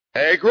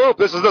Hey group,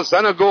 this is the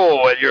Son of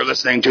Ghoul, and you're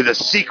listening to the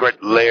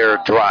Secret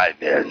Lair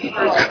Drive-In.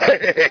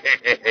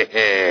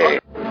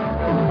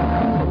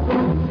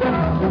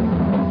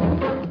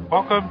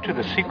 Welcome to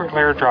the Secret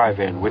Lair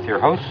Drive-In with your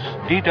hosts,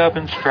 D-Dub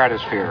and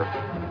Stratosphere.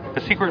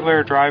 The Secret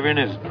Lair Drive-In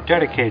is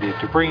dedicated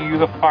to bringing you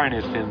the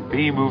finest in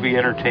B-movie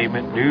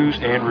entertainment, news,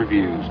 and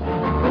reviews.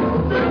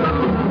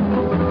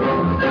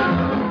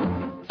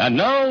 And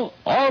now,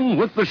 on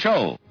with the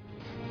show.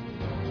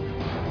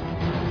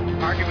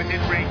 Target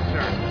within range,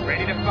 sir.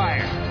 Ready to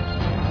fire.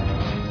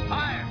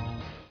 Fire!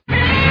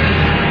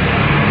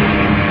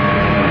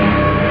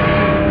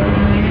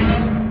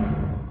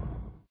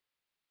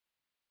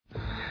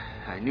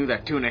 I knew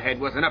that tuna head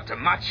wasn't up to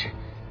much.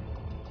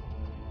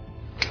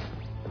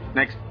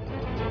 Next.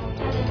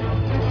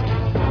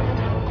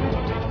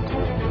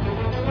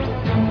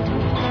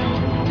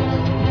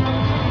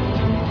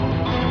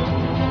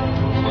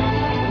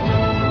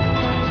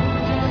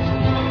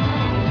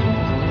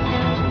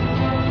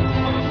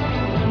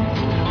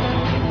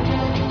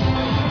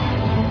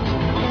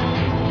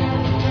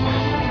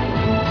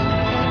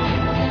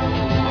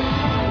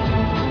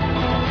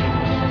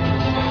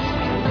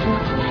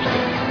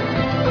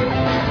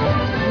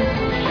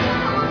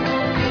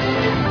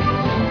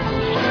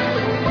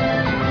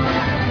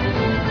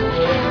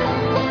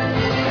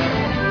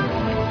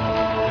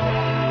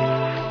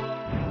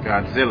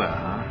 Godzilla,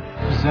 huh?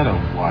 Is that a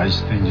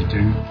wise thing to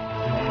do?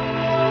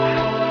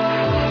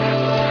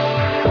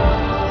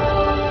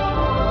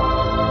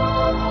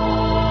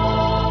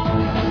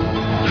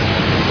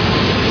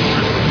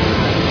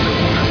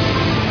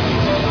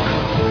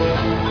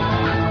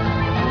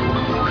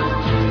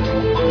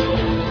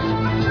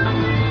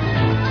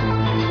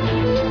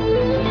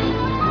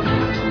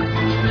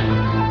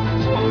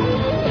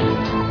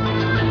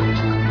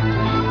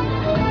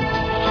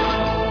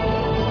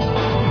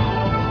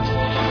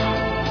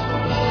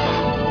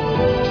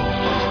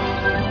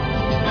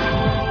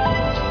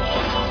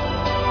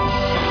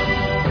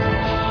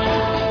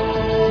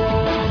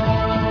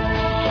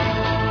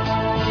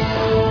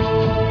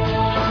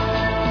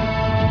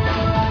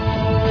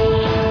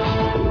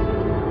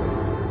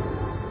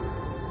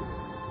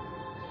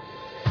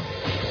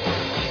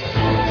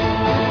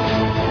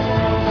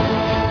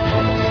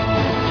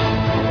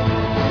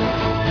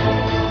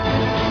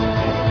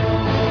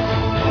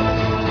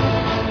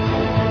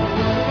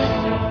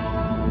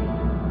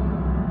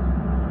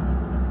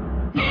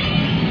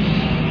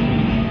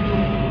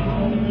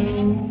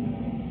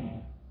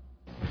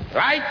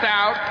 Lights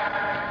out.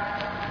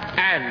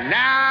 And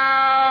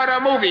now the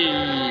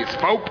movies,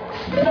 folks.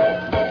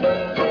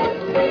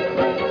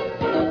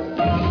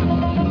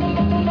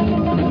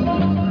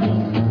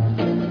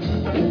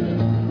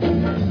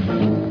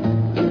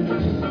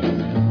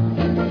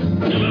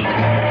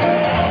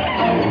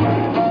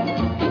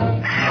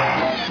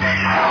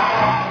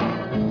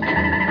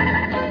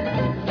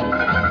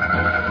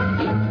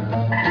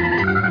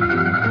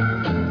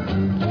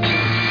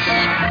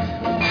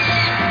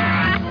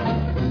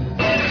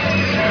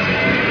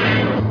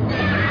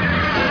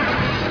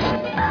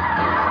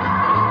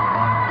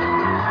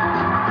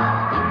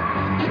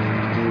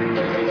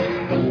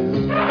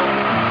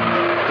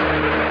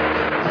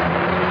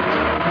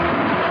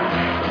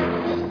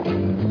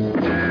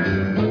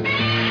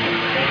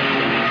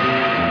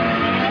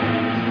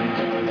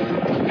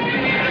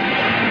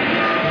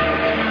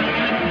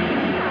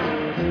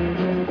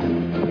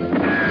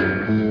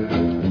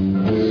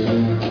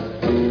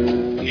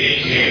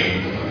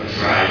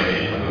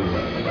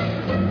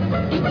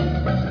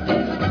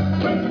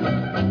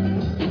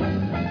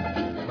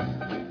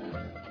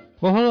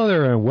 Well, hello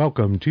there, and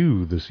welcome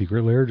to the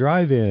Secret Lair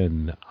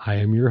Drive-In. I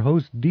am your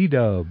host,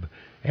 D-Dub,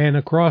 and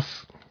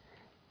across...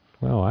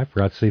 Well, I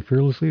forgot to say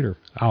Fearless Leader.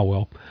 Oh,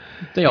 well.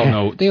 They all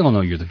know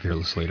you're the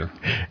Fearless Leader.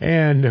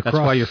 And across...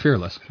 That's why you're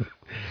fearless.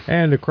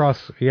 And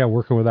across... Yeah,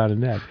 working without a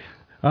net.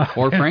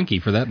 Or Frankie,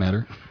 for that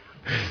matter.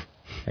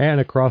 And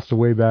across the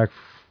Wayback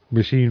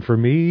Machine for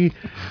me,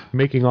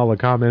 making all the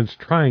comments,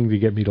 trying to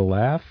get me to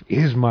laugh,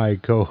 is my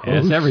co-host.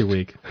 It's every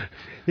week.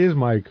 Is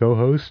my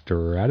co-host,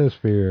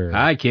 Stratosphere.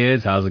 Hi,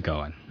 kids. How's it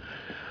going?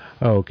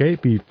 Okay,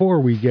 before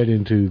we get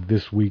into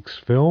this week's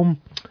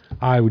film,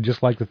 I would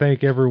just like to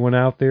thank everyone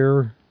out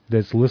there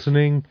that's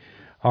listening.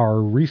 Our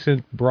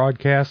recent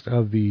broadcast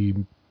of the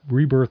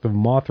Rebirth of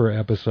Mothra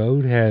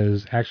episode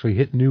has actually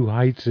hit new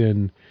heights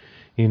in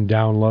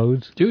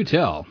downloads. Do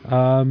tell.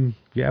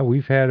 Yeah,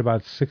 we've had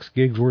about 6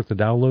 gigs worth of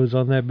downloads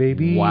on that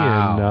baby.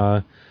 Wow.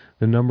 And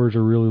the numbers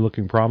are really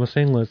looking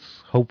promising.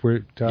 Let's hope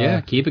it...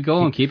 keep it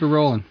going. Keep it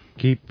rolling.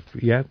 Keep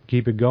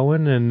it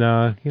going,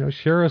 and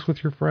share us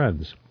with your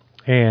friends.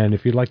 And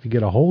if you'd like to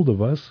get a hold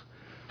of us,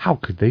 how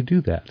could they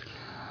do that?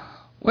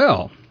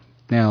 Well,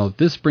 now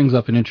this brings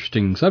up an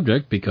interesting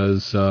subject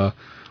because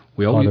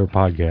we always... Other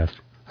podcast.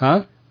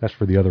 Huh? That's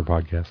for the other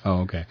podcast. Oh,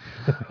 okay.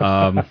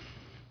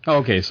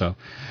 Okay, so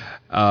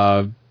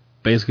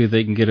basically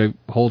they can get a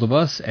hold of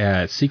us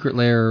at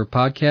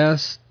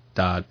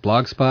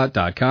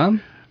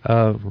secretlairpodcast.blogspot.com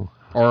or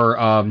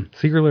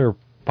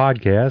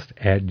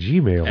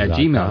secretlairpodcast@gmail.com. At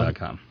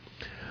gmail.com.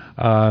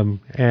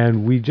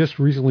 And we just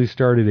recently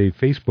started a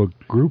Facebook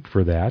group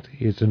for that.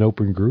 It's an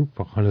open group.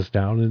 Hunt us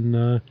down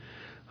and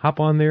hop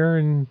on there.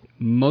 And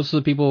most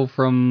of the people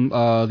from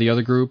the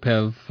other group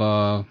have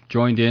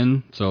joined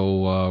in,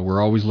 so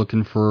we're always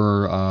looking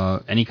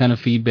for any kind of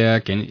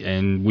feedback,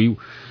 and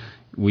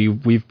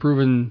we've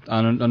proven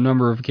on a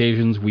number of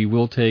occasions we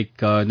will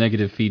take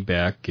negative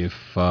feedback if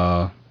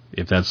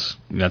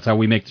that's how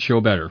we make the show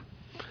better.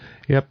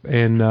 Yep,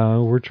 and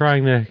we're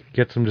trying to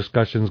get some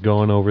discussions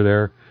going over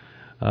there.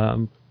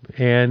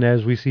 And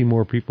as we see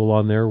more people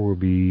on there, we'll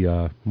be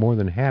more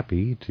than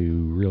happy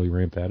to really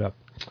ramp that up.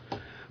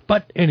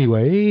 But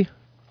anyway,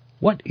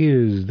 what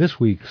is this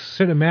week's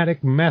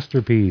cinematic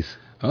masterpiece?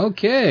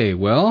 Okay,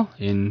 well,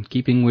 in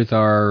keeping with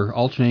our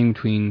alternating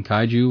between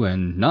kaiju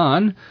and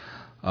non,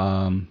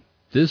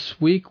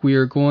 this week we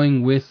are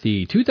going with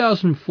the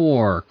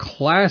 2004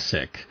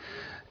 classic,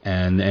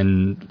 and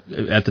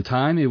at the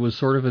time it was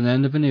sort of an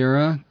end of an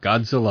era,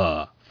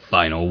 Godzilla,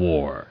 Final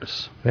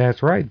Wars.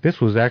 That's right. This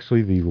was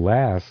actually the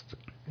last,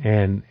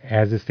 and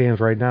as it stands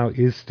right now,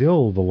 is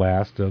still the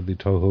last of the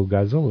Toho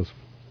Godzillas.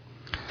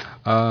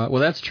 Well,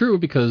 that's true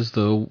because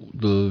the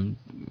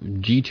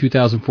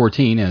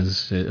G2014,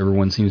 as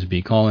everyone seems to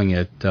be calling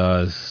it,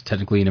 is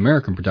technically an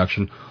American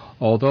production.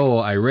 Although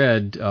I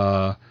read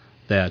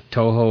that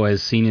Toho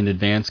has seen an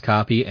advance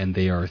copy and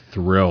they are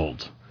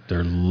thrilled.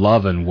 They're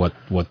loving what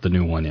the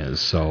new one is.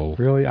 So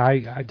really,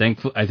 I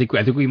think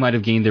we might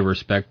have gained their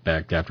respect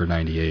back after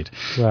 '98.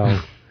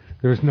 Well,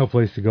 there was no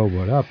place to go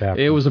but up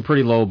after. It was a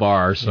pretty low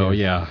bar, so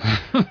yeah.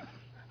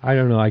 I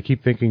don't know. I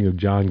keep thinking of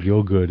John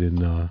Gielgud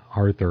in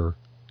Arthur.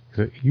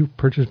 You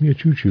purchased me a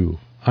choo-choo.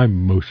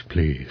 I'm most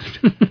pleased.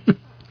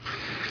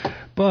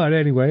 But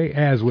anyway,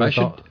 as with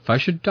if I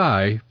should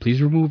die,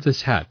 please remove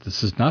this hat.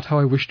 This is not how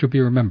I wish to be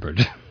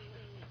remembered.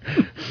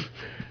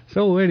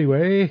 So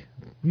anyway,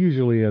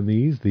 usually on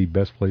these, the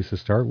best place to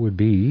start would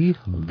be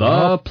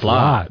the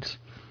plot.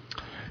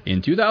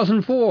 In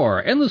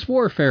 2004, endless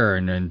warfare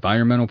and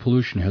environmental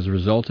pollution has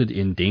resulted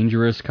in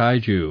dangerous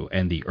kaiju,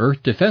 and the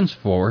Earth Defense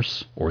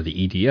Force, or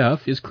the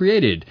EDF, is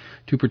created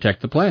to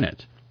protect the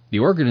planet. The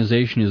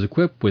organization is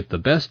equipped with the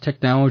best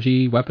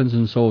technology, weapons,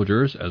 and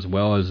soldiers, as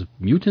well as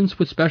mutants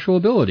with special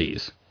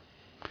abilities.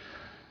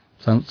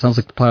 Sounds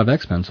like the plot of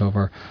X-Men so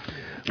far.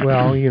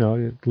 Well,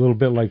 a little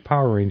bit like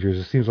Power Rangers.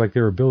 It seems like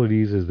their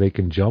abilities is they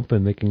can jump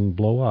and they can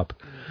blow up.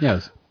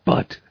 Yes.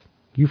 But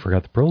you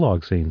forgot the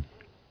prologue scene.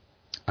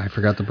 I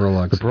forgot the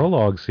prologue scene. The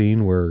prologue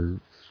scene where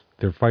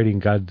they're fighting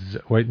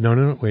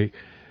Godzilla. Wait.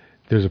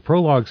 There's a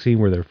prologue scene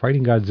where they're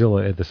fighting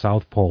Godzilla at the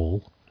South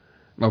Pole.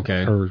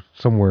 Okay. Or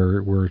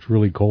somewhere where it's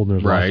really cold and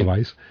there's lots of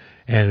ice.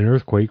 And an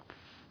earthquake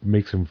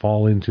makes him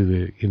fall into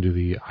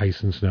the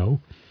ice and snow.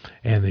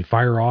 And they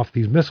fire off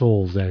these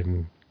missiles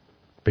and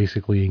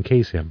basically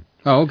encase him.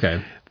 Oh,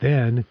 okay.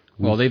 Then...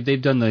 Well,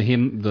 they've done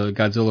the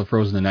Godzilla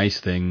frozen in ice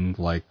thing,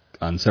 like,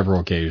 on several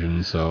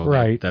occasions, so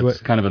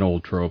that's kind of an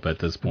old trope at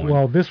this point.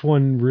 Well, this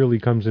one really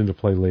comes into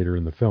play later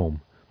in the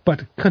film.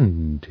 But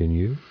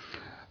continue.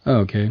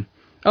 Okay.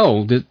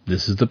 Oh,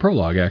 this is the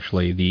prologue,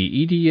 actually.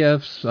 The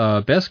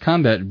EDF's best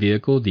combat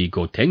vehicle, the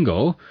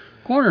Gotengo,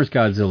 corners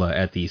Godzilla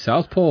at the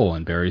South Pole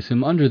and buries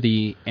him under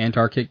the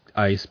Antarctic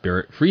ice,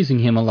 freezing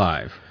him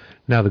alive.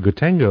 Now, the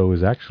Gotengo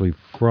is actually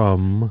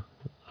from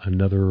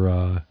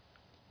another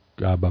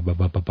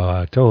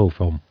Toho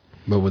film.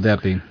 What would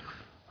that be?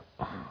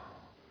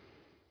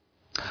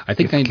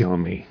 It's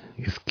killing me.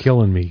 It's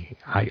killing me.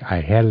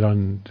 I had it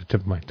on the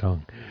tip of my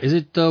tongue. Is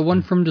it the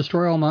one from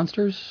Destroy All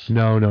Monsters?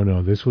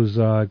 No. This was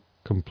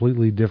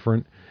completely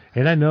different.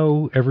 And I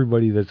know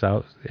everybody's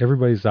out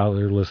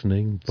there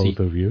listening, both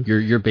of you.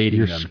 You're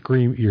baiting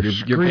them.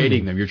 You're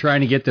baiting them. You're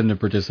trying to get them to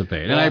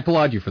participate. And I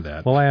applaud you for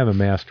that. Well, I am a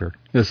master.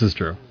 This is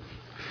true.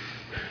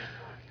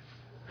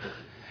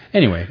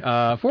 Anyway,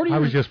 40 years... I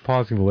was just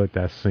pausing to let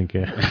that sink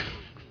in.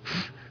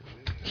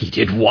 He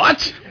did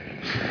what?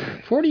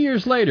 40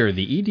 years later,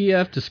 the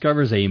EDF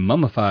discovers a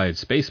mummified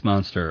space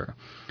monster.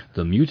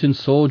 The mutant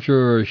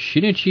soldier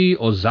Shinichi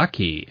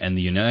Ozaki and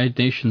the United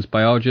Nations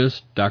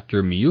biologist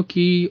Dr.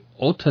 Miyuki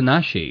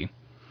Otanashi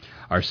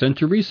are sent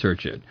to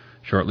research it.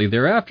 Shortly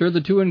thereafter,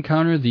 the two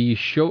encounter the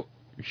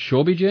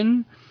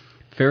Shobijin,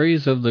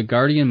 fairies of the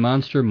guardian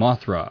monster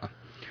Mothra,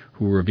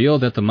 who reveal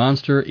that the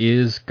monster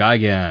is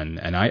Gigan,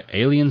 an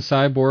alien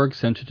cyborg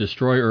sent to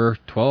destroy Earth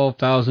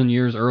 12,000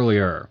 years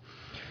earlier.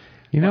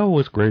 You know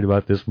what's great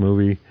about this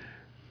movie?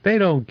 They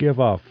don't give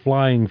a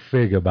flying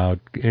fig about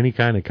any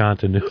kind of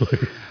continuity.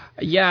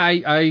 Yeah,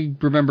 I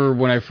remember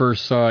when I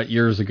first saw it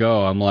years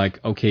ago, I'm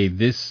like, okay,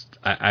 this...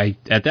 I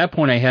at that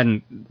point, I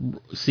hadn't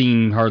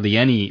seen hardly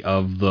any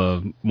of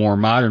the more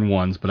modern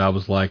ones, but I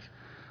was like,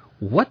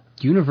 what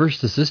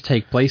universe does this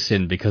take place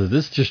in? Because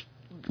this just,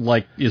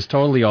 is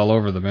totally all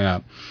over the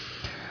map.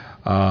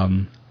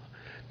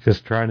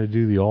 Just trying to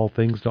do the all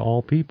things to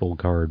all people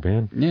card,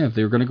 man. Yeah, if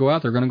they're going to go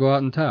out, they're going to go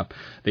out on top.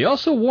 They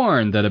also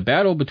warn that a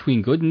battle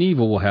between good and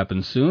evil will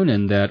happen soon,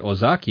 and that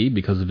Ozaki,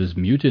 because of his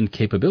mutant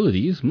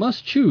capabilities,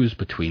 must choose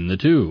between the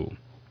two.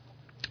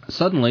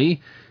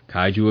 Suddenly,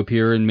 Kaiju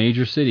appear in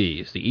major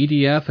cities. The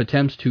EDF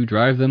attempts to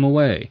drive them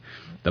away.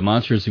 The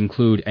monsters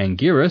include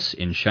Anguirus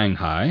in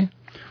Shanghai,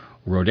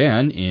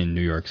 Rodan in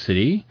New York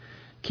City,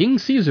 King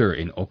Caesar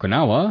in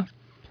Okinawa,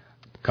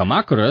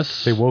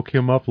 Kamacuras... They woke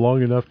him up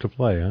long enough to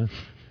play, huh?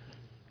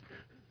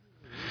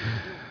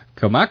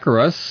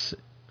 Kamacuras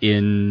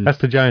in... That's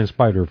the giant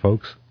spider,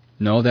 folks.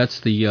 No, that's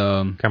the...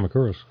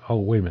 Kamacuras. Oh,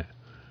 wait a minute.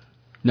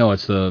 No,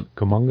 it's the...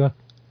 Kumonga?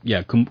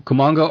 Yeah,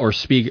 Kumonga or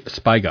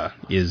Spiga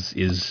is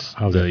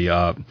okay.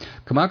 the...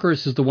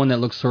 Kamacuras is the one that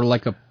looks sort of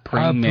like a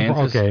praying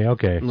mantis.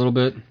 Okay. A little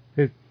bit.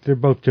 They're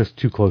both just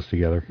too close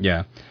together.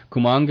 Yeah.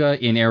 Kumonga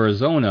in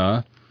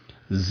Arizona,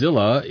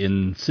 Zilla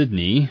in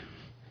Sydney,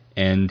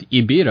 and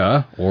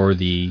Ibira, or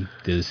the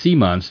sea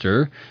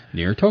monster,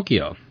 near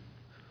Tokyo.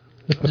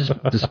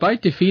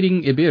 Despite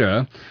defeating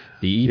Ibira,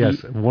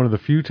 Yes, one of the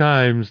few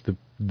times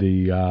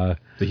the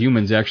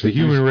humans actually... The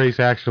human race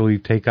actually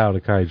take out a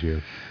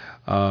kaiju.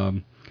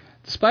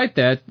 Despite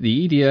that,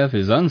 the EDF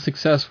is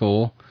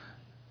unsuccessful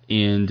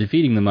in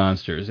defeating the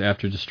monsters.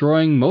 After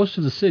destroying most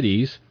of the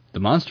cities, the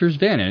monsters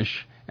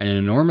vanish, and an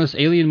enormous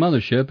alien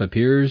mothership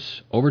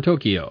appears over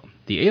Tokyo.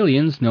 The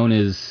aliens, known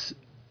as...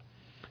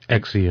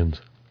 Exians?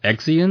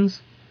 It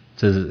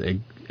says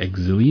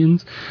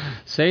Exilians,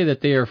 say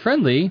that they are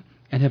friendly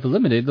and have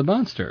eliminated the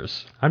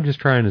monsters. I'm just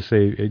trying to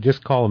say,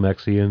 just call them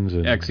Exians.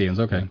 Exians,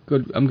 okay.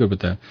 Good. I'm good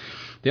with that.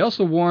 They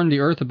also warned the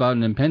Earth about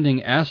an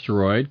impending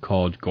asteroid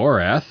called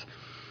Gorath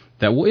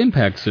that will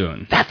impact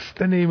soon. That's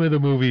the name of the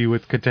movie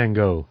with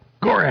Katengo.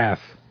 Gorath.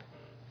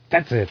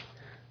 That's it.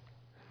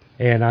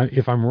 And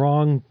if I'm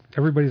wrong,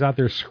 everybody's out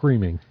there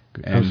screaming.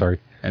 I'm sorry.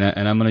 And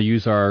I'm going to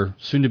use our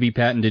soon-to-be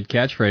patented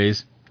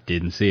catchphrase,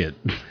 didn't see it.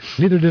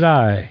 Neither did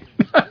I.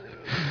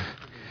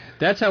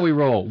 That's how we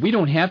roll. We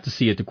don't have to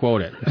see it to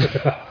quote it.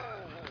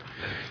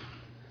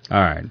 All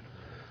right.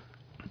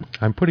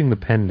 I'm putting the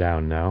pen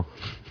down now.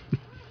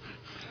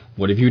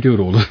 What have you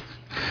doodled?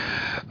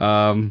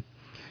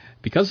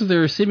 Because of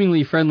their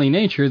seemingly friendly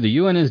nature, the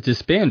UN is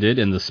disbanded,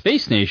 and the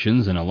Space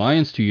Nations, an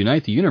alliance to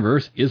unite the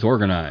universe, is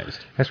organized.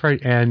 That's right.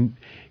 And,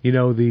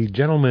 the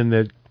gentleman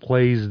that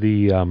plays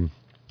the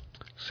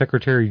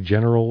Secretary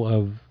General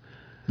of...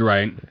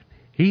 Right.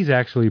 He's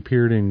actually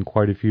appeared in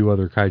quite a few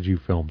other kaiju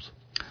films.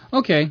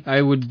 Okay, I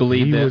would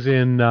believe that.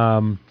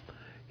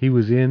 He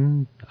was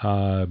in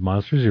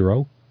Monster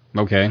Zero.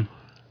 Okay.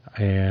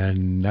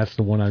 And that's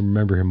the one I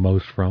remember him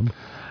most from.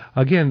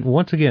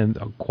 Once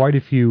again, quite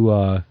a few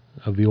of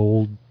the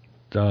old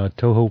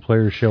Toho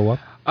players show up.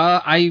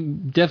 I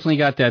definitely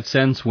got that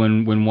sense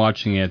when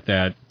watching it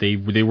that they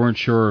weren't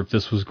sure if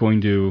this was going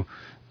to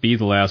be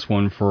the last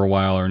one for a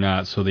while or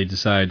not, so they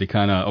decided to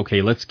kind of,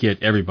 okay, let's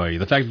get everybody.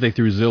 The fact that they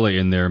threw Zilla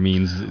in there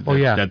means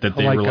that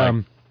they were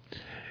like...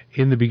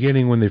 in the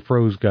beginning when they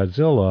froze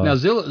Godzilla... Now,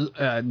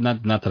 Zilla,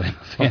 not that I'm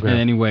a fan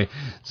anyway,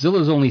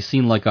 Zilla's only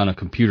seen like on a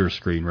computer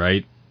screen,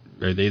 right?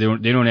 They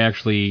don't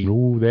actually...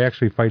 No, they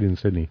actually fight in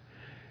Sydney.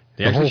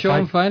 They actually show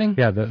them fighting?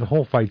 Yeah, the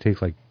whole fight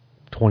takes like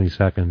 20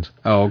 seconds.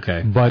 Oh,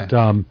 okay. But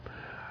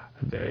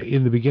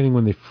in the beginning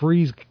when they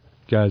freeze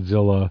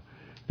Godzilla,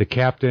 the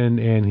captain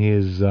and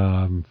his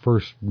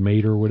first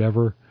mate or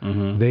whatever,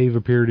 they've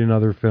appeared in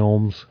other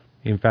films.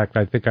 In fact,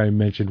 I think I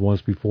mentioned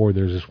once before,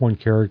 there's this one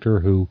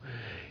character who...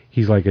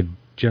 He's like a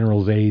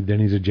general's aide, then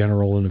he's a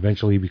general, and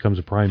eventually he becomes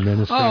a prime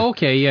minister. Oh,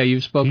 okay, yeah,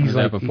 you've spoken to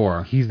that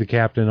before. He's the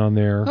captain on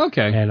there.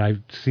 Okay. And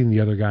I've seen the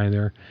other guy in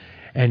there.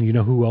 And you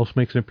know who else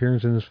makes an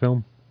appearance in this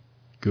film?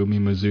 Gumi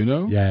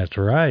Mizuno? Yeah, that's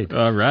right.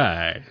 All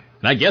right.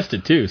 And I guessed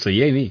it too, so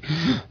yay me.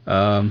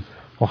 Well,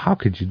 how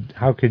could you?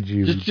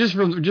 Just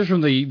from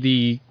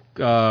the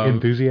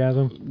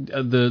enthusiasm?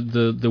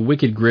 The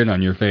wicked grin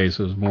on your face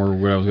was more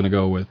what I was going to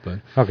go with, but...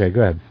 Okay,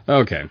 go ahead.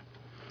 Okay.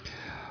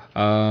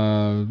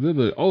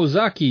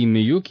 Ozaki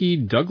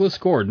Miyuki Douglas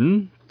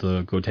Gordon,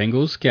 the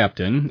Gotengo's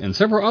captain, and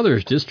several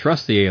others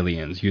distrust the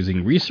aliens.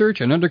 Using research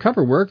and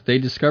undercover work, they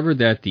discovered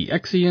that the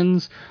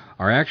Exians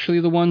are actually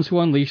the ones who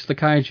unleashed the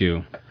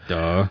kaiju.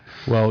 Duh.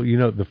 Well,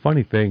 the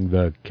funny thing,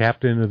 the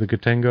captain of the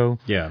Gotengo,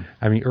 yeah.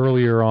 I mean,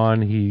 earlier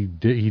on, he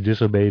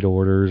disobeyed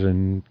orders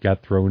and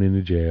got thrown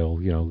into jail,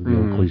 the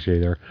old cliche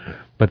there.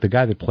 But the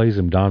guy that plays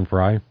him, Don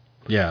Fry,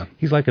 yeah,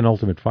 he's like an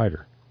ultimate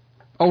fighter.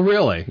 Oh,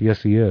 really?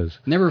 Yes, he is.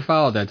 Never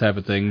followed that type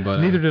of thing, but...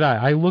 Neither did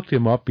I. I looked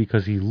him up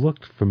because he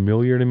looked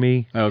familiar to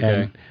me.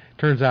 Okay. And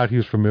turns out he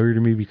was familiar to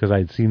me because I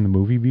had seen the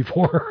movie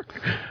before.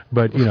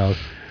 But, he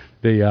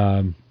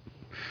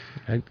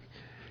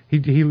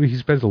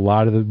spends a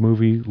lot of the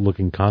movie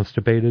looking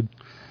constipated.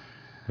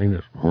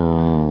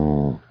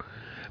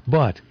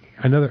 But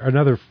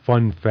another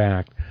fun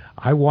fact,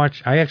 I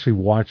actually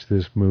watched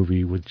this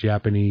movie with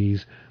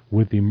Japanese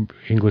with the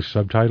English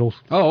subtitles.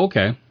 Oh,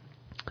 okay.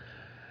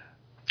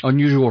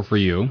 Unusual for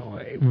you.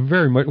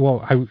 Very much.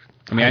 Well, I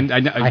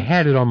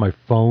had it on my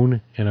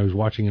phone, and I was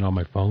watching it on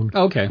my phone.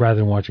 Okay.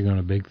 Rather than watching it on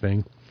a big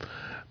thing.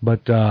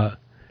 But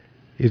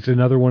it's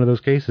another one of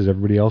those cases.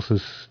 Everybody else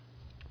is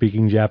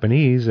speaking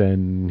Japanese,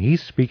 and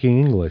he's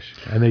speaking English,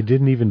 and they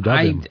didn't even dub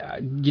him.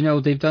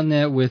 They've done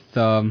that with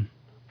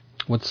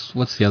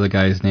what's the other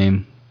guy's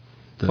name?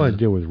 Well, I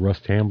did with Russ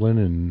Tamblyn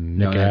and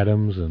Nick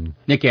Adams and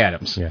Nick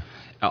Adams. Yeah.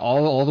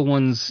 All the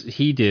ones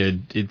he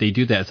did, they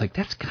do that. It's like,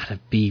 that's got to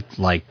be,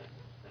 like,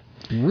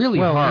 really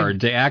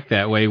hard to act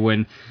that way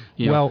when,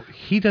 you know. Well,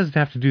 he doesn't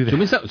have to do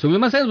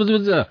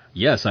that.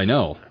 Yes, I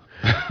know.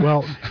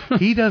 Well,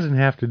 he doesn't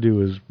have to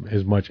do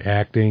as much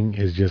acting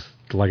as just,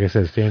 like I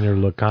said, stand there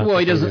and look constantly.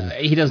 Well,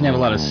 he doesn't have a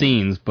lot of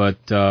scenes, but...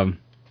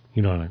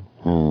 you know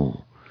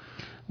what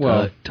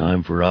well,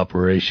 time for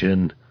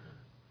Operation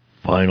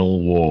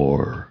Final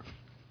War.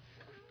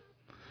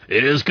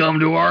 It has come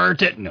to our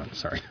attention. No,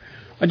 sorry.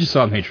 I just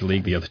saw Major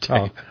League the other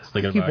day.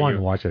 I keep wanting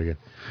to watch it again.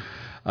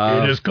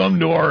 It has come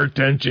to our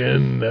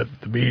attention that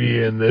the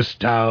media in this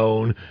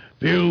town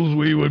feels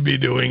we would be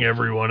doing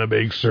everyone a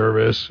big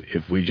service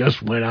if we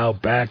just went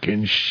out back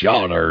and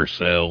shot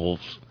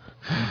ourselves.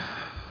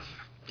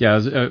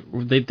 Yeah,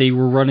 they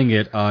were running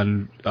it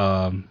on,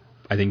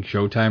 I think,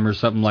 Showtime or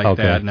something like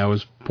that, and I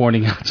was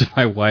pointing out to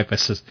my wife, I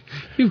says,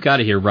 you've got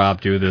to hear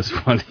Rob do this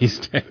one of these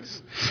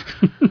days.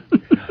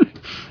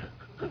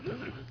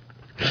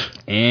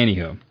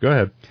 Anywho. Go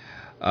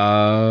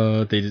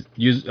ahead. They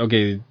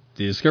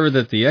discovered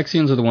that the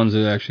Exians are the ones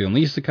that actually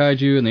unleash the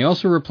kaiju, and they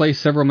also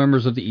replaced several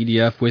members of the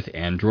EDF with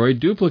android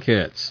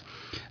duplicates.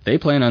 They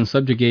plan on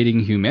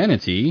subjugating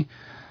humanity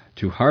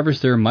to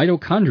harvest their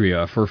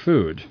mitochondria for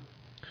food.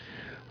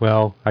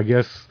 Well, I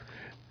guess,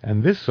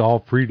 and this all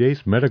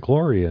predates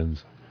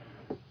metachlorians.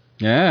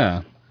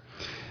 Yeah.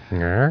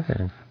 Yeah.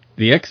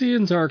 The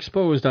Exians are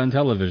exposed on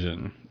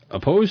television.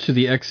 Opposed to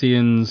the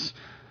Exians'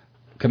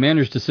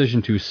 commander's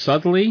decision to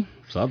subtly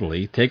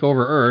take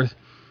over Earth,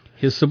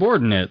 his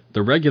subordinate,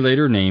 the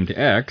regulator named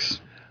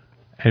X.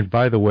 And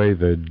by the way,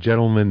 the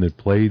gentleman that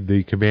played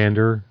the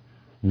commander,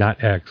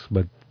 not X,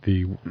 but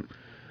the...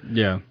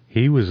 Yeah.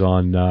 He was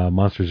on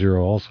Monster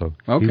Zero also.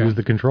 Okay. He was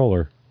the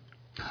controller.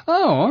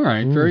 Oh, all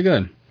right. Very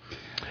good.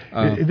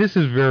 This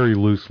is very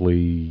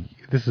loosely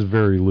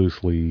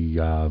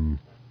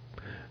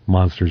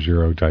Monster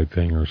Zero type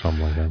thing or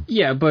something like that.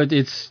 Yeah, but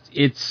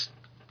it's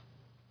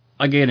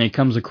again, it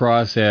comes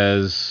across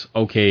as,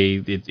 okay,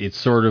 it's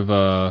sort of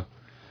a...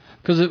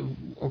 Because,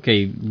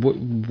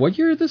 what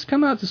year did this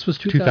come out? This was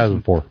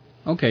 2004.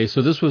 Okay,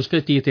 so this was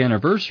 50th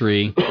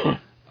anniversary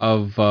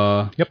of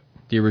the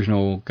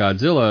original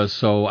Godzilla.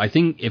 So I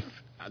think if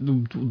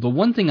the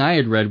one thing I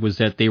had read was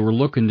that they were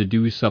looking to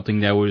do something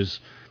that was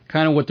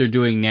kind of what they're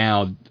doing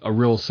now, a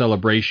real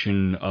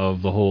celebration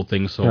of the whole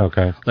thing. So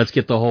let's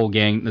get the whole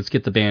gang, let's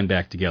get the band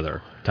back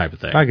together, type of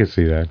thing. I can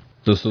see that.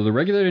 So the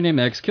regulator named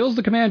X kills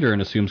the commander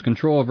and assumes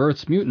control of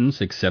Earth's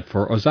mutants, except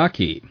for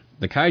Ozaki.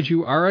 The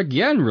kaiju are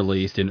again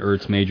released in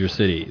Earth's major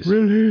cities.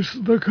 Release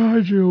the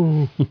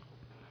kaiju!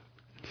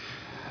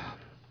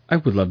 I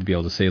would love to be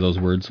able to say those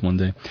words one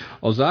day.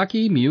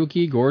 Ozaki,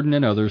 Miyuki, Gordon,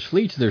 and others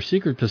flee to their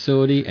secret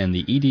facility, and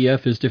the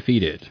EDF is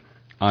defeated.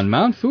 On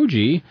Mount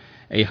Fuji,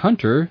 a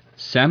hunter,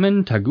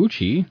 Saman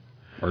Taguchi,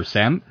 or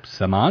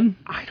Saman?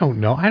 I don't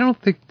know. I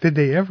don't think, did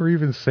they ever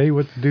even say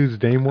what the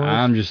dude's name was?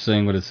 I'm just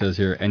saying what it says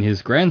here. And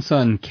his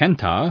grandson,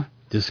 Kenta,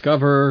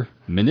 discover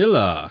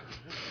Manila.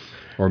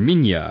 Or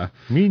Minya.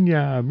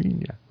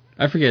 Minya.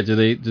 I forget. Do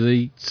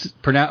they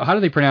pronounce? How do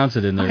they pronounce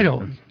it in there?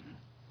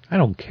 I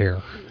don't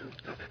care.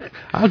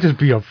 I'll just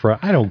be upfront.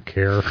 I don't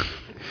care.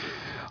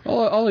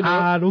 All I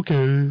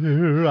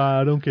know.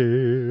 I don't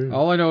care.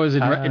 All I know is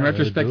in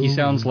retrospect, he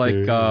sounds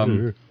like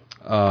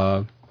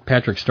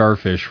Patrick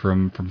Starfish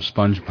from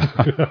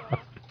SpongeBob.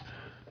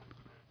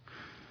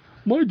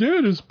 My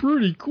dad is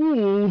pretty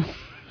cool.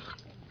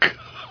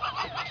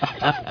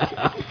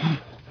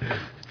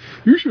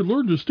 You should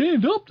learn to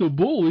stand up to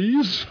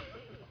bullies.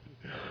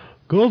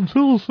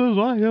 Godzilla says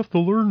I have to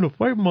learn to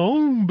fight my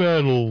own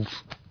battles.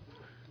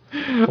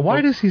 Why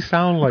does he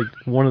sound like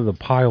one of the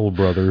Pyle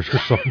brothers or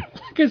something?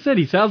 Like I said,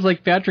 he sounds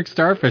like Patrick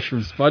Starfish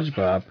from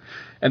SpongeBob.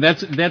 And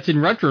that's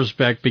in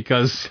retrospect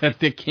because that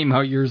came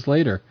out years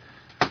later.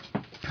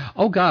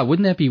 Oh, God,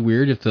 wouldn't that be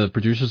weird if the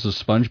producers of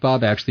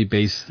SpongeBob actually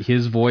based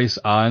his voice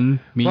on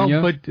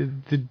Minya? Well, but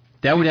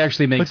that would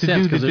actually make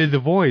sense. But the dude that did the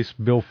voice,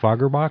 Bill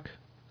Fagerbach,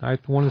 I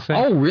want to say.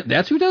 Oh,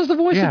 that's who does the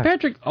voice of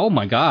Patrick? Oh,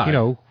 my God. You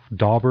know,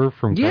 Dauber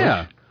from Coach.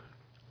 Yeah.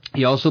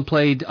 He also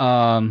played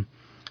Tom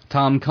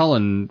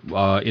Cullen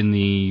in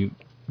the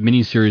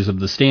miniseries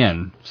of The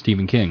Stand,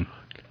 Stephen King.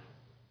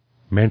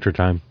 Mantra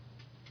time.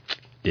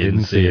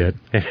 Didn't see it.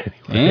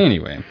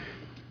 Anyway.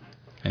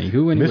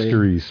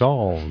 Mystery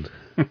solved.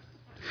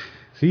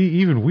 See,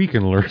 even we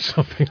can learn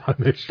something on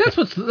this show.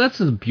 That's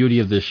the beauty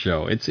of this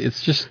show. It's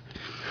just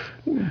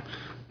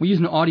we use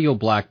an audio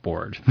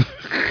blackboard.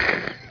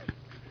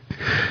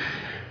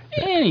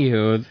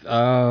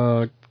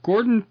 Anywho,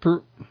 Gordon.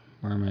 Where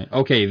am I?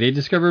 Okay, they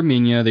discover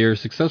Minya. They are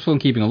successful in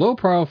keeping a low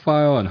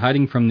profile and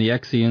hiding from the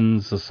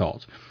Exians'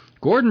 assault.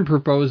 Gordon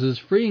proposes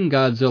freeing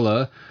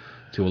Godzilla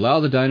to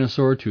allow the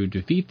dinosaur to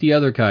defeat the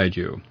other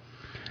kaiju.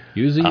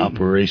 Using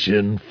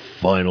Operation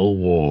Final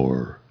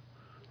War.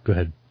 Go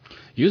ahead.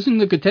 Using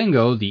the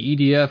Gotengo, the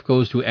EDF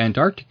goes to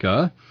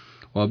Antarctica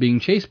while being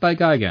chased by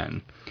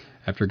Gigan.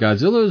 After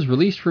Godzilla is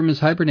released from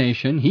his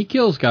hibernation, he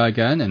kills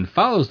Gigan and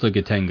follows the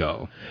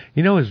Gotengo.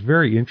 You know, it's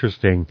very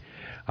interesting.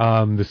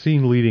 The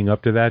scene leading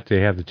up to that, they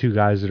have the two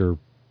guys that are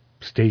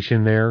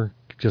stationed there,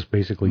 just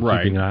basically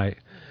keeping an eye.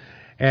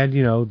 And,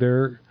 you know,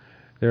 they're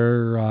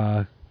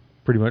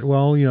pretty much,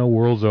 well, you know,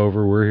 world's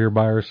over, we're here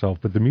by ourselves.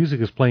 But the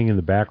music is playing in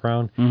the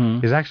background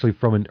is actually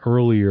from an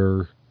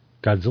earlier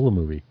Godzilla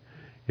movie.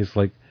 It's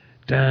like,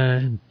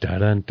 dun,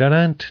 dun, dun,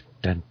 dun,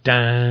 dun,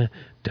 dun,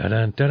 dun,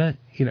 dun, dun.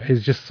 You know,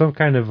 it's just some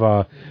kind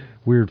of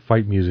weird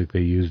fight music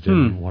they used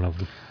in one of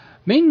them.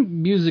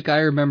 Main music I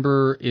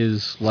remember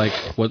is like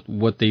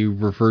what they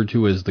refer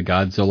to as the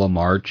Godzilla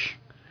March.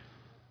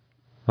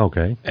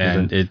 Okay.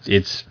 And it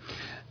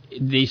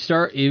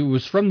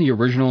was from the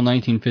original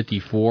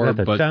 1954,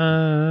 but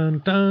dun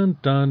dun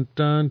dun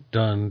dun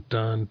dun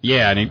dun.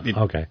 Yeah, and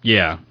okay.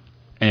 Yeah.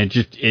 And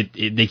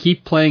they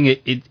keep playing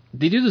it.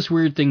 They do this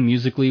weird thing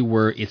musically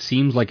where it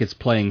seems like it's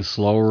playing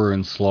slower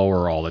and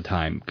slower all the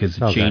time because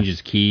it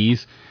changes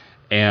keys,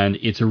 and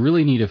it's a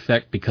really neat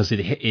effect because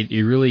it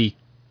really,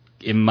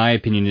 in my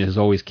opinion, it has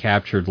always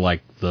captured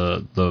like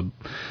the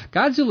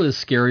Godzilla is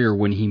scarier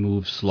when he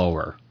moves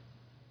slower.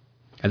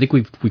 I think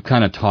we've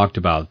kind of talked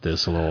about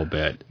this a little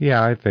bit.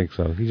 Yeah, I think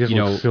so. He just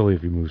looks silly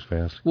if he moves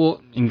fast.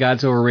 Well, in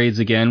Godzilla Raids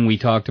Again, we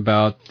talked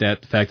about the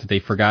fact that they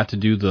forgot to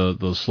do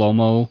the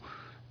slow-mo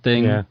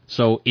thing. Yeah.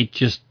 So it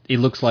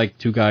looks like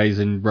two guys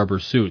in rubber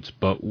suits,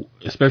 but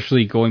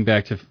especially going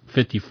back to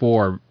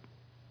 54,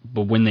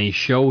 but when they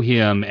show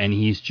him and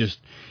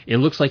it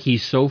looks like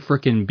he's so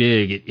freaking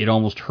big, it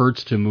almost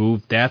hurts to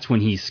move. That's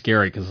when he's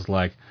scary because it's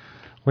like...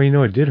 Well, you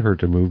know, it did hurt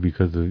to move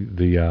because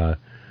the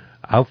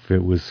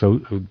outfit was so...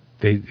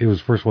 It was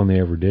the first one they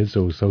ever did,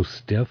 so it was so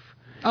stiff.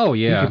 Oh,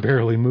 yeah. You could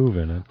barely move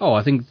in it. Oh,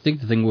 I think the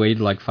thing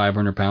weighed like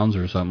 500 pounds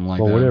or something like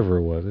that. Well, whatever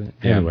it was.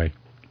 Anyway.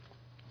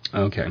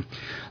 Okay.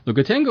 The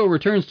Gotengo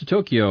returns to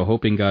Tokyo,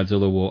 hoping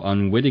Godzilla will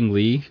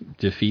unwittingly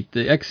defeat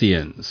the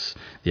Exians.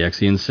 The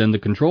Exians send the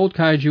controlled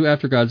kaiju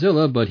after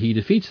Godzilla, but he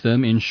defeats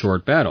them in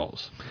short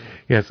battles.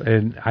 Yes,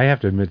 and I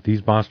have to admit,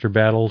 these monster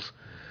battles,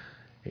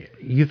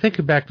 you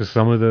think back to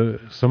some of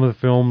the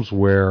films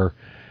where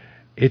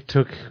it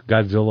took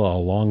Godzilla a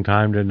long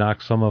time to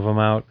knock some of them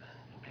out,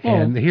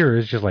 and here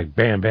it's just like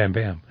bam, bam,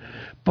 bam.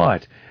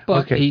 But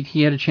okay.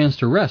 he had a chance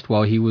to rest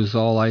while he was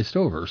all iced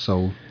over,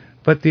 so...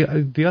 But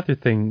the other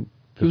thing...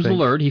 He was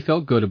alert. He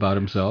felt good about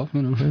himself.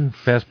 You know.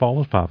 Fastball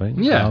was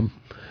popping. Yeah.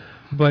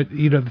 But,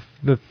 you know,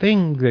 the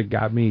thing that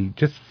got me,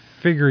 just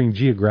figuring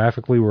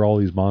geographically where all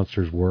these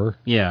monsters were...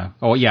 Yeah.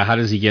 Oh, yeah, how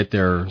does he get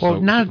there?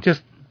 Well, not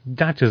just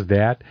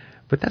that,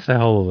 but that's a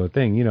hell of a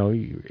thing. You know,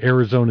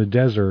 Arizona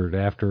desert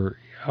after...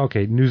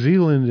 Okay, New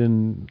Zealand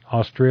and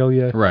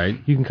Australia... Right.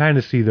 You can kind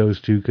of see those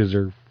two because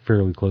they're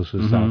fairly close to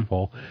the South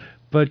Pole.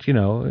 But, you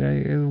know,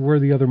 where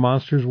the other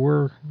monsters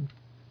were...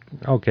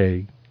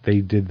 Okay...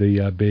 They did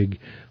the big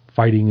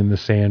fighting in the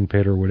sand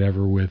pit or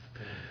whatever with,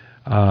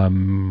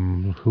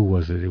 who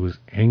was it? It was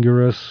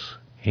Anguirus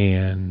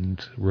and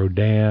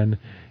Rodan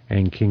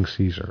and King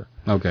Caesar.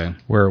 Okay.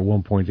 Where at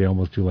one point they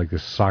almost do like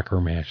this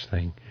soccer match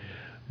thing.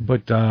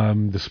 But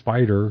the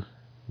spider,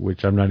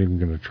 which I'm not even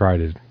going to try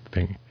to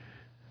think,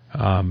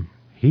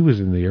 he was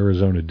in the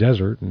Arizona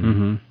desert.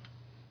 And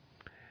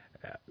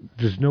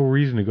there's no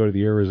reason to go to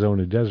the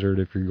Arizona desert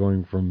if you're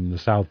going from the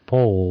South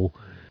Pole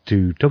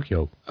to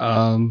Tokyo.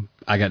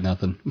 I got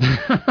nothing.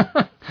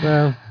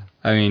 Well,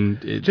 I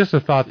mean... just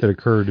a thought that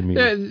occurred to me.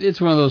 It's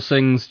one of those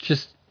things,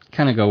 just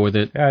kind of go with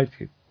it.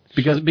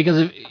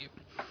 Because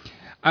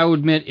I would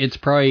admit it's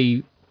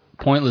probably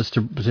pointless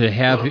to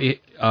have the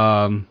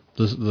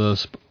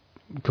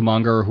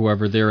Killmonger or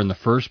whoever there in the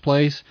first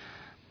place,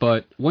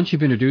 but once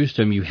you've introduced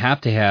him, you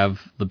have to have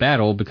the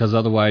battle, because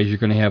otherwise you're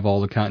going to have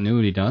all the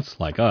continuity nuts,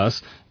 like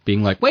us,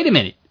 being like, wait a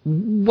minute,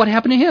 what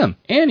happened to him?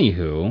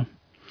 Anywho...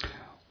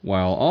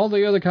 While all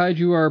the other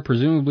kaiju are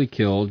presumably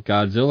killed,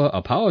 Godzilla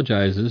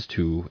apologizes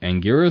to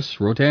Anguirus,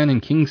 Rodan,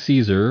 and King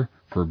Caesar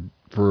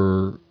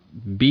for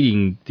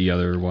beating the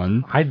other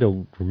one. I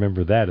don't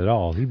remember that at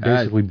all. He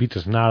basically beat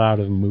the snot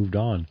out of him and moved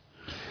on.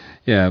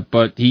 Yeah,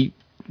 but he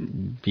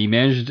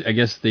managed, I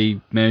guess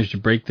they managed to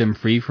break them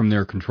free from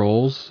their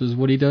controls, is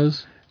what he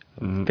does.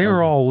 They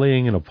were all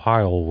laying in a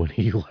pile when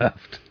he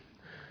left.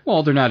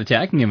 Well, they're not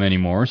attacking him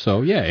anymore,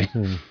 so yay.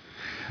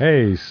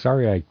 Hey,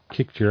 sorry I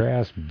kicked your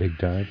ass big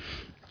time.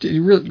 It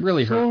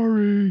really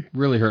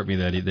hurt me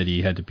that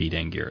he had to beat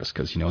Anguirus,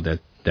 because, you know,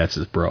 that's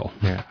his bro.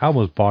 Yeah, I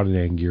almost bought an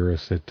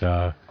Anguirus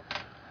at...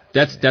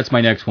 That's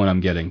my next one I'm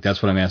getting.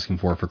 That's what I'm asking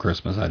for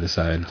Christmas, I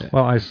decided.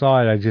 Well, I saw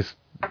it.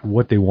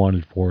 What they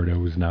wanted for it, I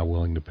was not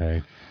willing to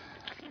pay.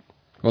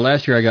 Well,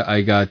 last year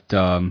I got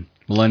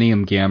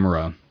Millennium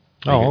Gamera.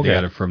 Okay. They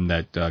got it from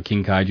that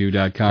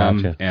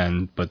KingKaiju.com.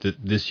 Gotcha. But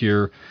this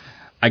year...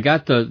 I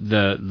got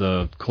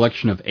the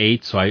collection of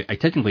 8, so I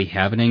technically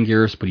have an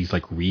Anguirus, but he's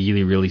like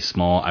really, really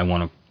small. I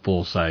want a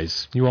full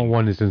size. You want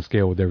one that's in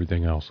scale with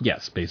everything else?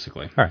 Yes,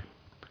 basically. All right.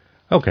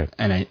 Okay.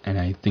 And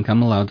I think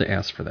I'm allowed to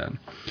ask for that.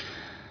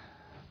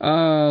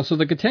 So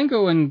the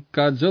Gotengo and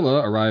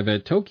Godzilla arrive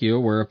at Tokyo,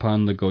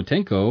 whereupon the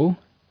Gotengo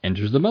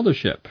enters the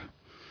mothership.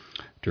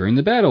 During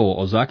the battle,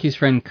 Ozaki's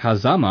friend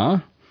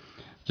Kazama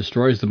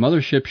destroys the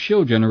mothership's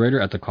shield generator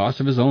at the cost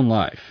of his own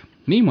life.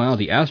 Meanwhile,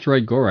 the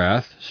asteroid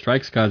Gorath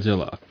strikes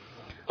Godzilla.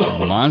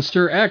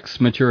 Monster X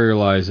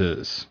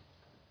materializes.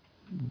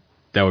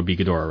 That would be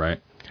Ghidorah,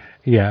 right?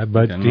 Yeah,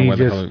 but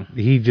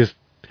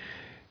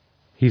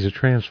he's a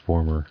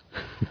transformer.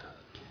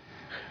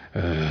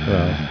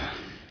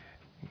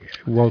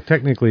 Well,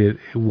 technically,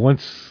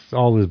 once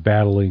all his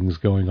battling's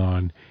going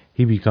on,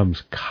 he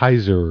becomes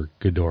Kaiser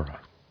Ghidorah.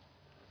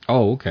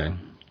 Oh, okay.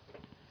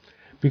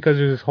 Because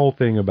there's this whole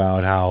thing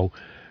about how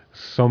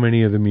so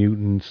many of the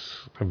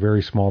mutants, a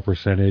very small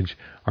percentage,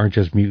 aren't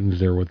just mutants,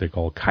 they're what they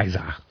call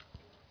Kaiser.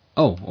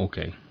 Oh,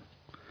 okay.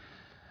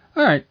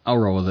 All right, I'll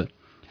roll with it.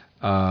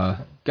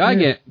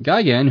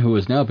 Gigan, who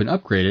has now been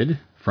upgraded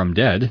from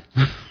dead,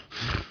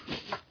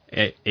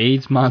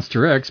 aids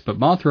Monster X, but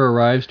Mothra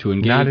arrives to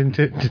engage...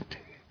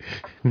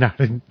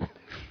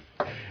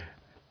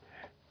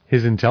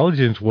 His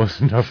intelligence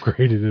wasn't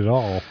upgraded at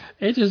all.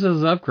 It just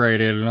is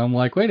upgraded, and I'm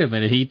like, wait a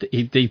minute,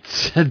 they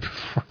said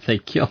before they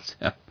killed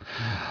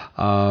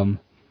him.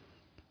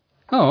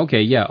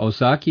 Okay, yeah,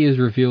 Ozaki is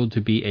revealed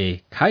to be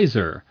a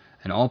Kaiser,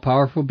 an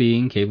all-powerful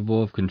being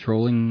capable of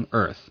controlling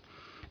Earth.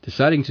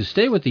 Deciding to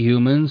stay with the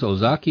humans,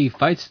 Ozaki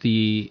fights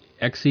the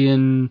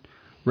Exian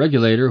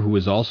regulator, who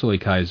is also a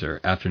Kaiser.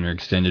 After an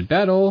extended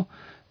battle,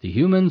 the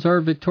humans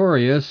are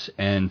victorious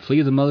and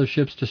flee the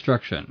mothership's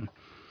destruction.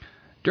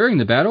 During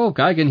the battle,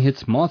 Gigan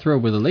hits Mothra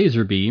with a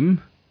laser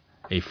beam,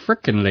 a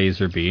frickin'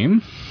 laser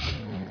beam,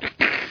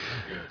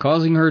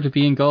 causing her to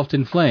be engulfed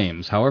in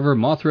flames. However,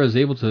 Mothra is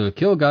able to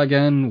kill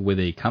Gigan with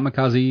a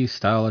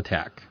kamikaze-style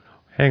attack.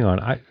 Hang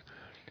on,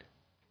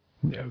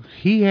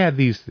 he had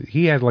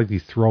like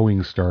these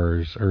throwing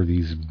stars or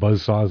these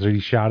buzzsaws that he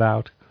shot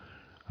out.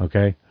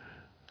 Okay.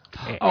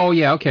 Oh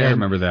yeah, okay, I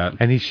remember that.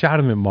 And he shot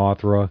him at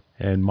Mothra,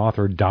 and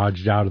Mothra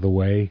dodged out of the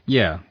way.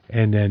 Yeah.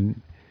 And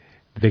then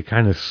they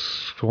kind of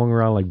swung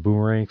around like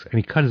boomerangs, and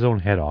he cut his own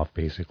head off,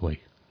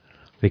 basically.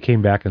 They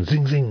came back and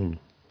zing, zing.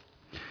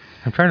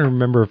 I'm trying to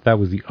remember if that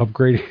was the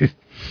upgraded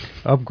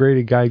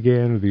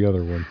Gigan or the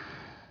other one.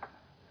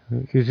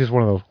 He's just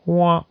one of those,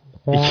 wah,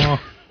 wah.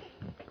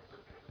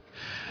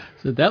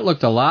 So that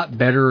looked a lot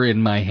better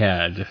in my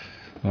head.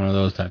 One of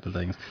those type of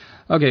things.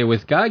 Okay,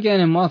 with Gigan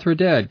and Mothra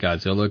dead,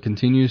 Godzilla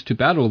continues to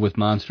battle with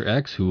Monster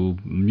X, who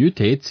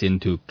mutates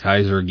into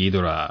Kaiser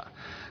Ghidorah.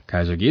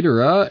 Kaiser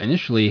Ghidorah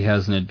initially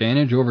has an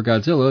advantage over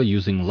Godzilla,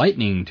 using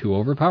lightning to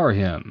overpower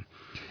him.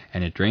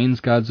 And it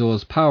drains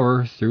Godzilla's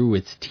power through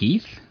its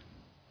teeth?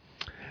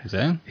 Is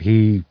that?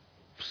 He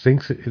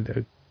sinks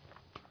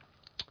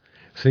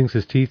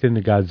his teeth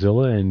into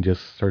Godzilla and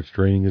just starts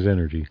draining his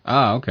energy.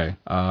 Ah, okay.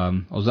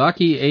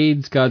 Ozaki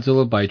aids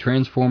Godzilla by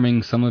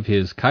transforming some of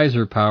his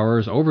Kaiser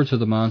powers over to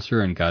the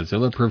monster, and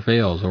Godzilla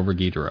prevails over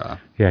Ghidorah.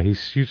 Yeah, he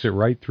shoots it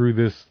right through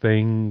this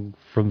thing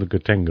from the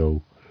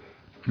Gotengo.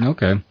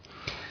 Okay.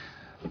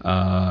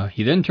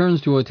 He then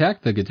turns to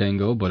attack the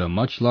Gotengo, but a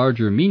much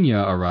larger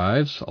Minya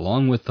arrives,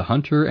 along with the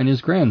hunter and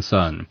his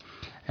grandson,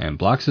 and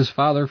blocks his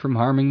father from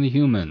harming the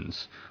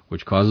humans,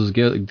 which causes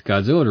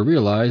Godzilla to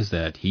realize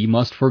that he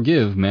must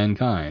forgive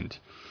mankind.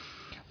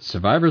 The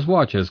survivors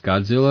watch as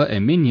Godzilla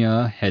and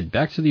Minya head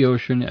back to the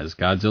ocean as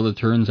Godzilla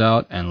turns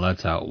out and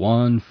lets out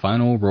one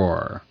final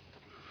roar.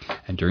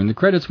 And during the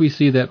credits we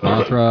see that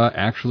Mothra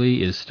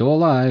actually is still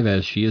alive,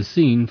 as she is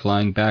seen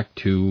flying back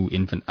to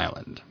Infant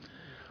Island.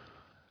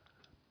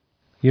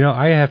 You know,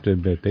 I have to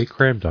admit, they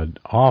crammed an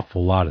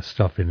awful lot of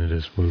stuff into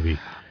this movie.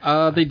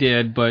 They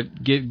did,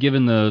 but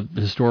given the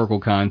historical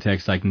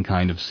context, I can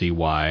kind of see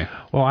why.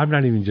 Well, I'm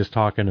not even just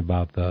talking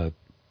about the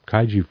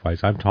kaiju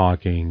fights. I'm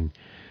talking...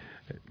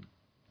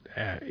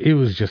 it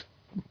was just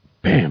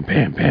bam,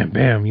 bam, bam,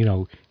 bam, you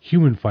know,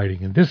 human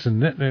fighting and this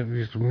and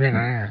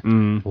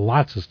that.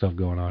 Lots of stuff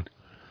going on.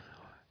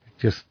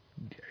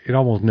 It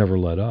almost never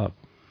let up.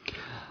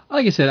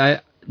 Like I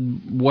said,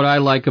 what I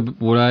liked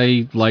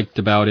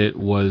about it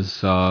was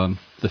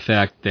the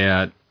fact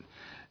that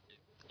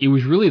it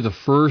was really the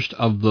first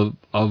of the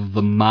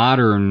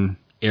modern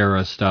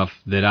era stuff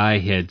that I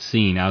had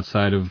seen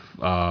outside of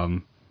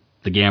the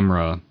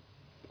Gamera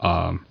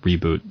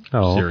reboot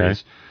series.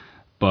 Okay.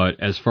 But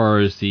as far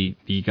as the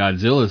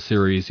Godzilla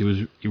series,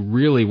 it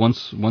really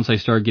once I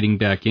started getting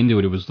back into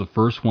it, it was the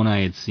first one I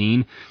had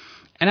seen,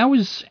 and I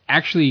was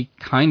actually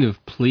kind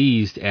of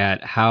pleased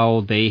at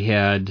how they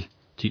had,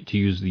 to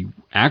use the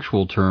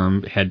actual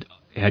term, had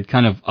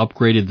kind of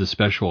upgraded the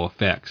special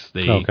effects.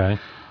 Okay.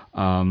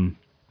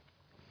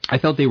 I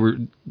felt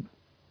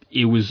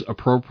it was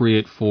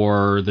appropriate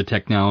for the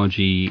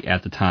technology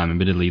at the time.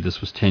 Admittedly,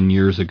 this was 10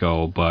 years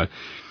ago, but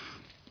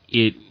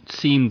it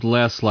seemed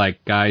less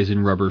like guys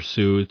in rubber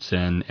suits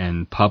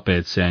and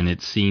puppets, and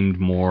it seemed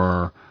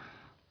more...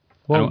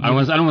 Well, I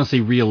don't want to say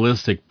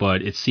realistic,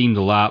 but it seemed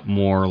a lot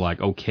more like,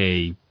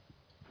 okay,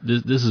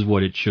 this is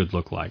what it should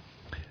look like.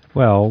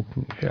 Well,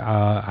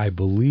 I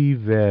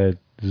believe that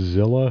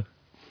Zilla,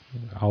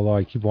 although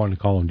I keep wanting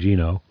to call him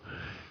Gino,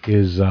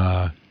 is...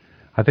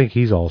 I think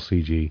he's all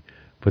CG,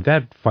 but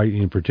that fight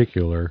in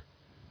particular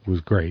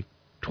was great.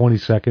 20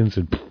 seconds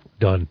and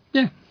Done.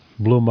 Yeah.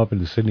 Blew him up in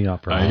the Sydney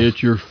Opera House. I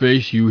hit your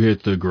face, you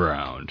hit the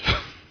ground.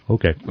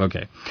 Okay.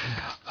 Okay.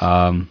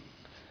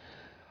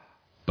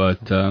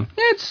 But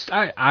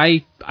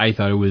I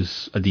thought it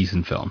was a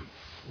decent film.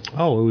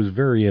 Oh, it was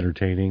very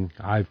entertaining.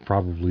 I've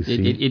probably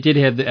seen It did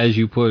have, as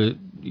you put it,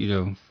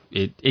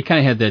 it kind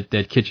of had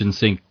that kitchen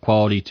sink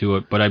quality to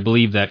it, but I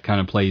believe that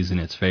kind of plays in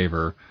its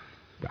favor.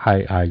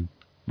 I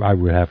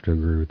would have to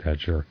agree with that,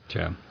 sure.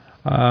 Yeah.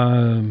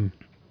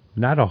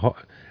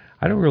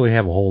 I don't really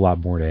have a whole lot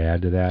more to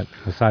add to that.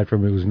 Aside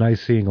from it was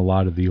nice seeing a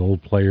lot of the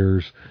old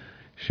players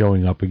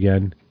showing up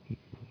again.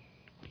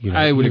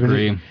 I would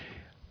agree.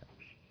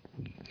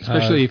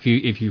 Especially if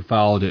you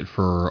followed it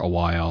for a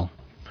while.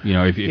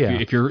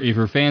 If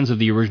you're fans of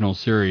the original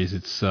series,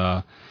 it's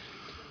a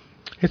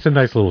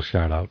nice little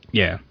shout out.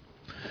 Yeah.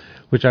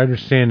 Which I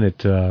understand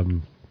that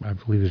I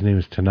believe his name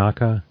is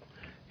Tanaka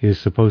is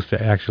supposed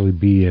to actually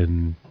be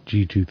in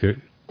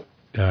G2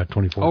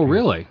 2014. Oh,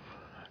 really?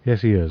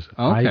 Yes, he is.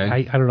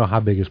 Okay. I don't know how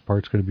big his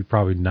part's going to be.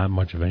 Probably not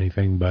much of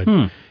anything, but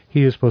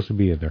he is supposed to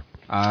be in there.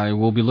 I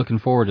will be looking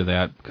forward to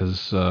that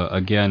because,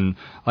 again,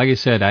 like I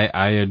said,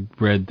 I had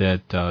read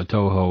that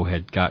Toho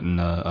had gotten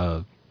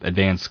a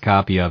advanced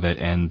copy of it,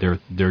 and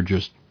they're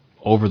just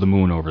over the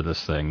moon over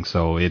this thing.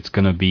 So it's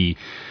going to be.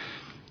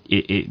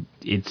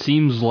 It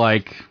seems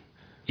like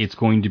it's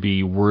going to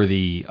be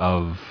worthy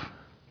of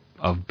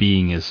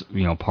being as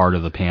part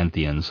of the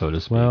pantheon, so to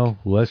speak. Well,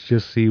 let's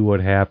just see what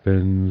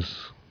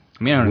happens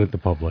with the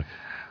public.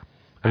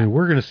 I mean,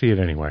 we're going to see it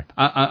anyway.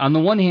 On the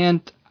one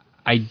hand,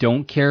 I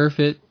don't care if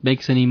it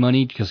makes any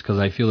money just because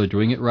I feel they're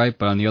doing it right,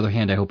 but on the other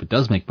hand, I hope it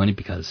does make money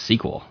because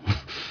sequel.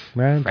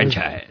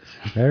 Franchise.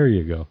 There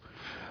you go.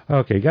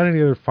 Okay, got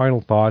any other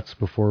final thoughts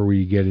before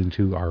we get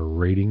into our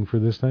rating for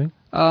this thing?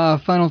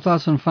 Final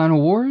thoughts on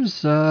Final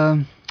Wars?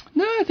 No,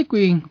 I think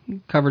we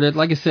covered it.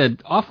 Like I said,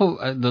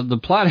 the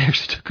plot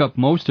actually took up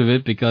most of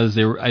it because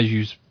there, as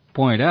you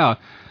pointed out,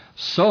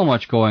 so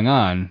much going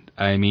on.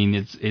 I mean,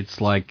 it's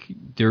like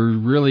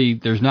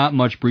there's not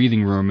much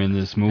breathing room in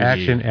this movie.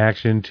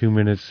 Action,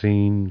 2-minute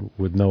scene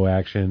with no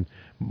action,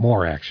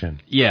 more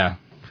action. Yeah.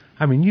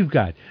 I mean, you've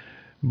got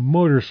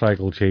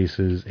motorcycle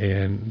chases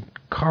and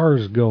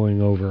cars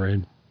going over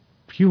and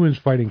humans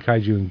fighting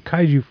kaiju and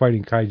kaiju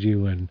fighting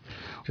kaiju and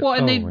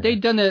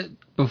they've done it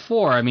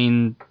before. I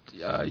mean,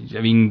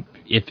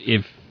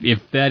 if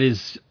that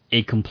is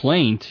a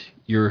complaint,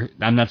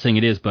 I'm not saying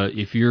it is, but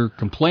if you're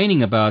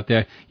complaining about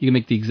that, you can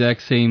make the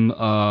exact same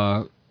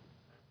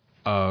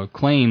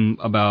claim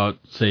about,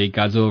 say,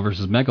 Godzilla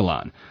versus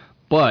Megalon,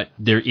 but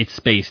it's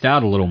spaced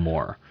out a little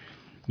more.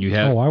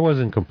 I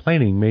wasn't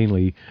complaining.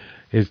 Mainly,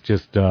 it's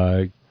just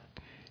it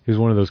was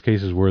one of those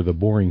cases where the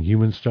boring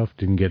human stuff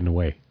didn't get in the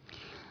way.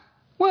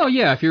 Well,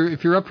 yeah, if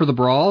you're up for the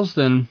brawls,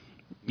 then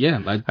yeah.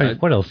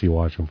 What else do you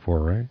watch them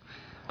for, right?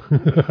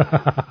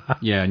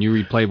 Yeah, and you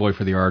read Playboy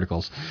for the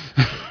articles.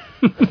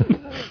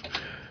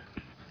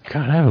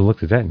 God, I haven't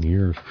looked at that in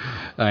years.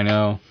 I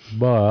know.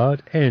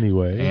 But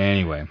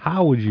anyway,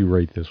 how would you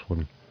rate this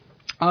one?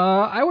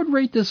 I would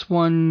rate this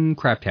one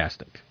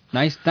craptastic.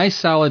 Nice,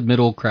 solid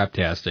middle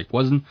craptastic.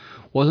 Wasn't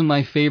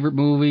my favorite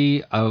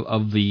movie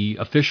of the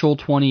official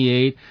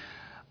 28.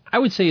 I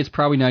would say it's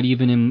probably not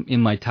even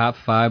in my top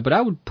 5, but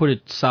I would put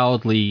it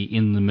solidly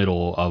in the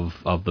middle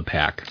of the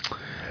pack.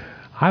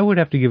 I would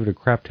have to give it a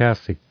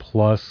craptastic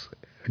plus,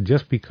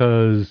 just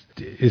because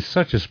it's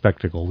such a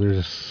spectacle.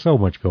 There's so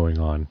much going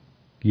on.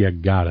 You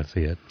gotta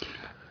see it.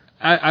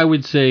 I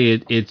would say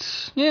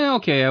it's yeah,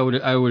 okay.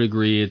 I would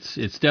agree.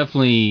 It's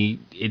definitely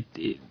it.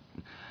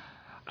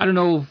 I don't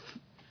know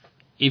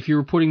if you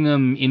were putting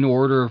them in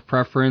order of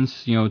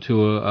preference,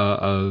 to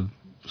a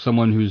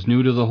someone who's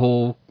new to the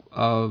whole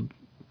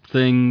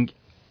thing.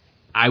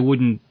 I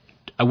wouldn't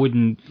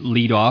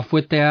lead off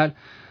with that,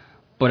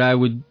 but I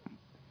would.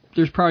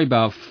 There's probably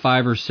about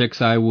 5 or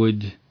 6 I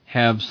would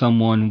have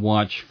someone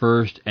watch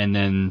first, and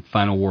then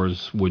Final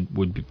Wars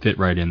would fit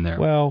right in there.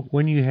 Well,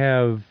 when you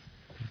have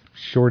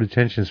short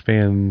attention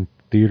span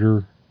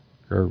theater,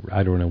 or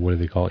I don't know, what do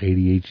they call it,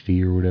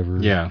 ADHD or whatever?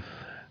 Yeah.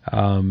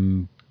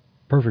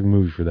 Perfect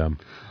movie for them.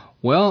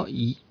 Well,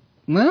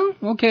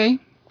 okay.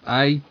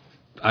 I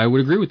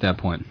would agree with that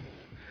point.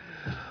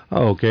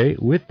 Okay,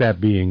 with that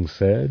being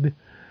said,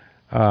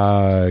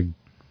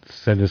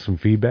 send us some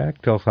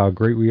feedback. Tell us how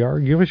great we are.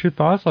 Give us your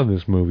thoughts on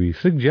this movie.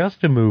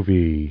 Suggest a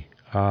movie.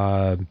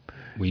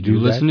 We do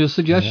listen to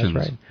suggestions.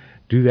 That's right.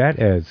 Do that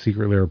at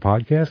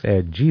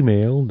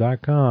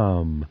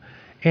secretlairpodcast@gmail.com.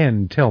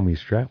 And tell me,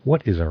 Strat,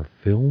 what is our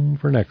film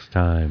for next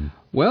time?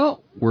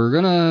 Well, we're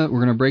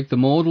gonna break the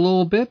mold a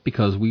little bit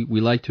because we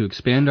like to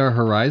expand our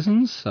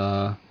horizons.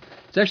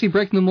 It's actually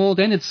breaking the mold,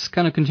 and it's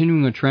kind of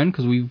continuing a trend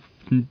because we've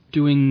been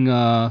doing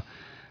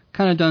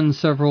done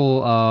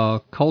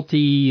several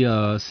culty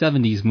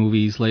 70s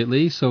movies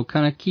lately. So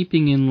kind of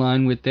keeping in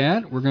line with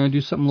that, we're gonna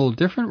do something a little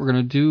different. We're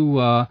gonna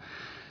do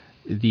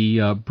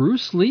the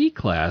Bruce Lee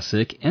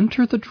classic,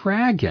 Enter the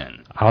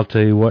Dragon. I'll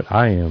tell you what,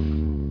 I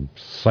am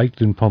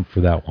psyched and pumped for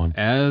that one.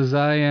 As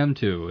I am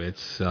too.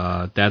 It's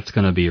that's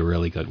going to be a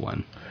really good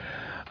one.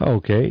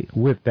 Okay,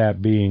 with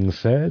that being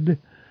said,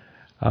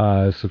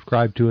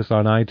 Subscribe to us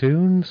on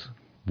iTunes,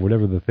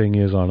 whatever the thing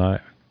is on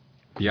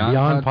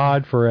Beyond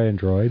Pod for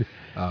Android.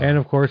 And,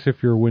 of course,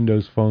 if you're a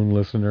Windows Phone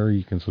listener,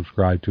 you can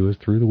subscribe to us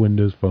through the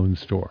Windows Phone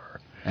store.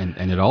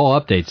 And it all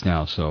updates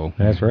now, so...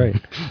 That's right.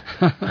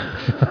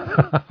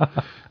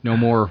 No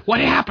more, what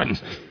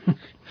happened?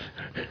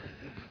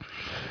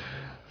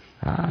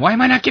 Why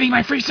am I not getting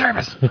my free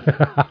service?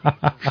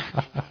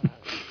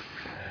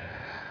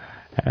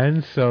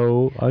 And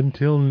so,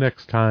 until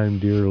next time,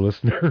 dear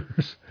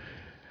listeners,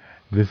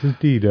 this is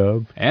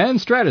D-Dub. And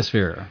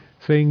Stratosphere.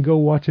 Saying go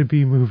watch a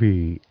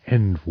B-movie.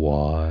 And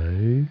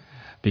why?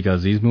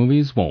 Because these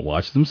movies won't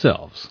watch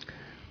themselves.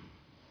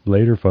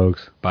 Later,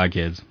 folks. Bye,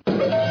 kids. Gee,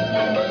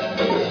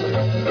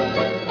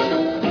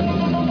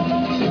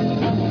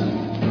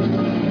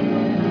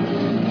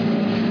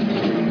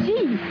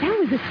 that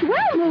was a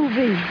swell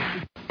movie.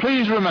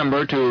 Please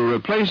remember to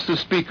replace the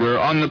speaker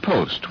on the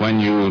post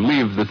when you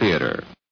leave the theater.